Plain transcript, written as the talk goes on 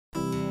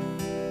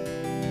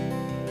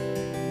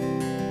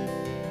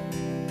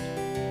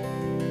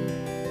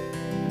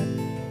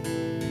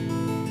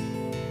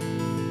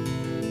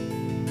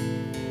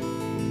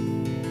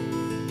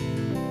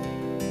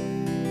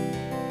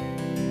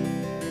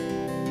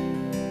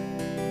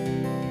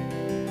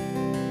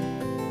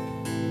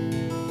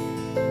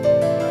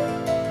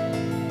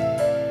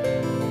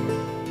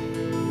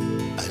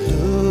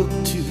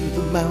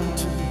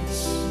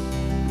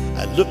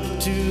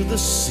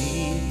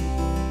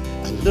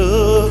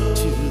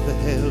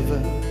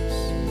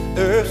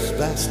earth's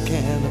vast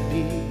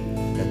canopy,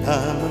 and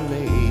I'm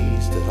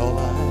amazed at all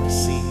I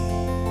see,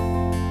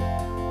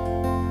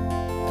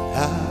 and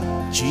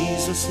how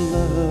Jesus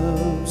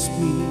loves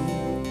me.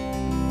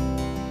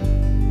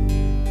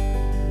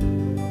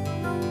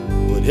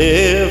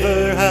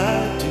 Whatever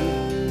I do,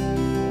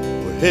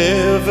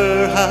 wherever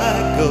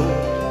I go,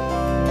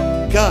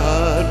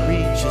 God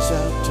reaches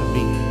out to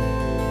me.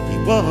 He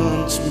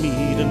wants me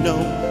to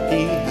know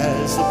He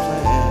has a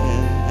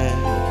plan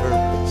and a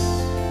purpose,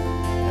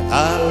 and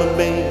I'm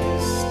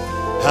amazed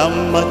how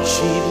much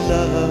He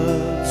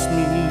loves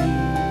me.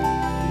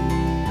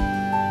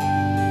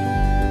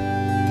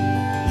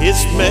 His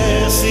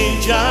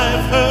message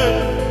I've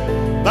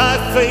heard, by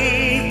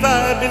faith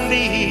I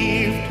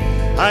believed.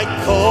 I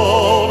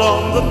called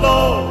on the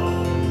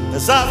Lord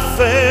as I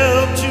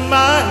fell to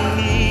my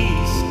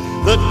knees.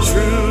 The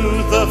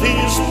truth of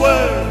His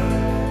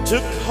word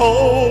took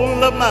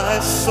hold of my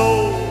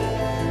soul.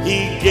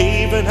 He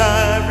gave and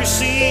I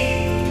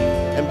received,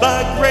 and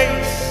by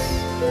grace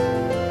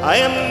I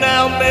am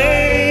now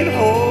made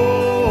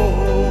whole.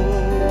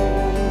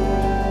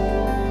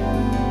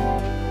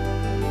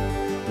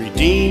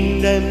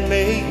 Redeemed and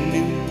made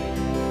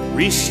new,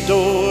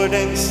 restored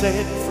and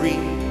set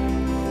free.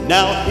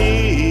 Now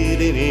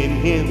hidden in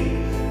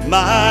Him,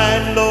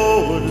 my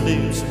Lord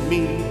lives in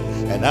me,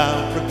 and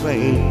I'll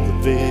proclaim the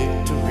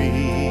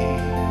victory.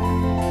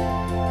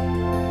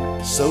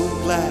 So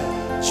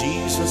glad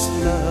Jesus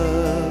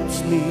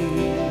loves me.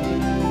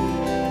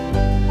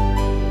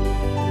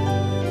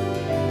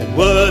 And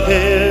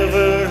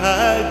whatever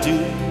I do,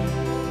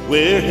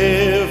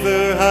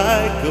 wherever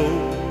I go,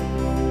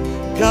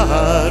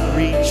 God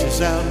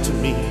reaches out to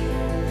me.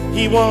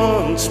 He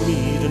wants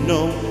me to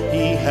know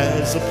He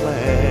has a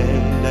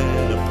plan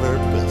and a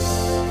purpose,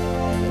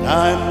 and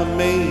I'm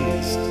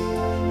amazed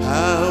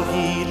how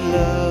He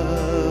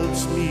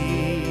loves me.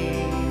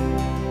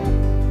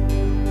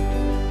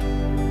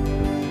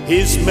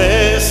 His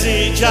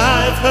message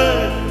I've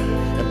heard,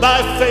 and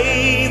by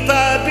faith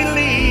I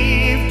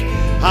believed.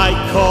 I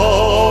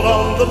called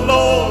on the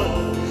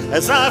Lord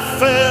as I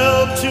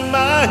fell to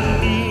my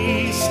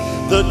knees.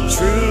 The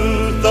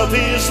truth of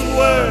His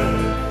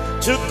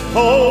word took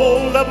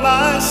hold of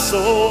my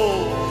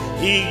soul.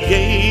 He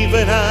gave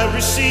and I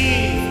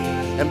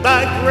received, and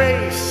by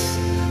grace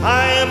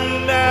I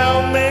am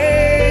now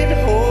made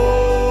whole.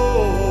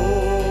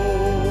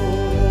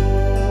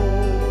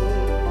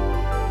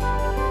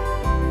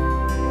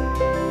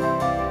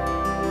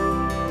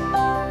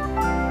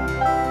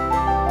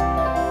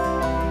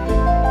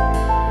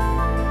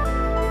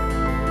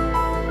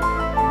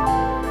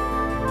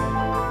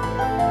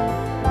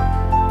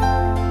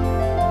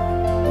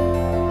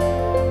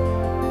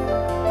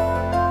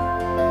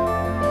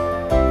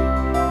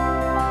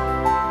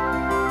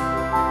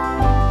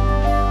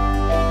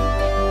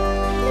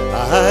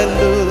 I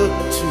look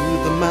to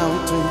the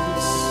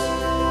mountains,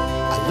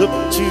 I look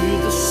to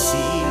the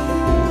sea,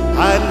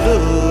 I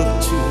look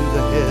to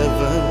the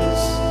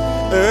heavens,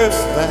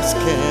 earth's vast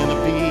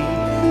canopy,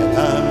 and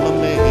I'm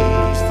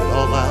amazed at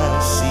all I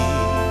see.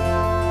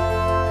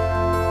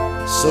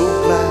 So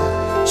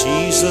glad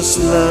Jesus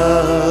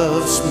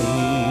loves me.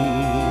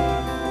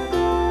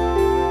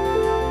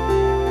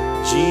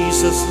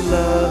 Jesus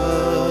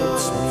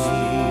loves me.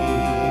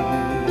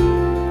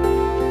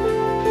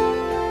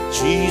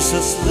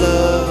 Jesus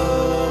loves me.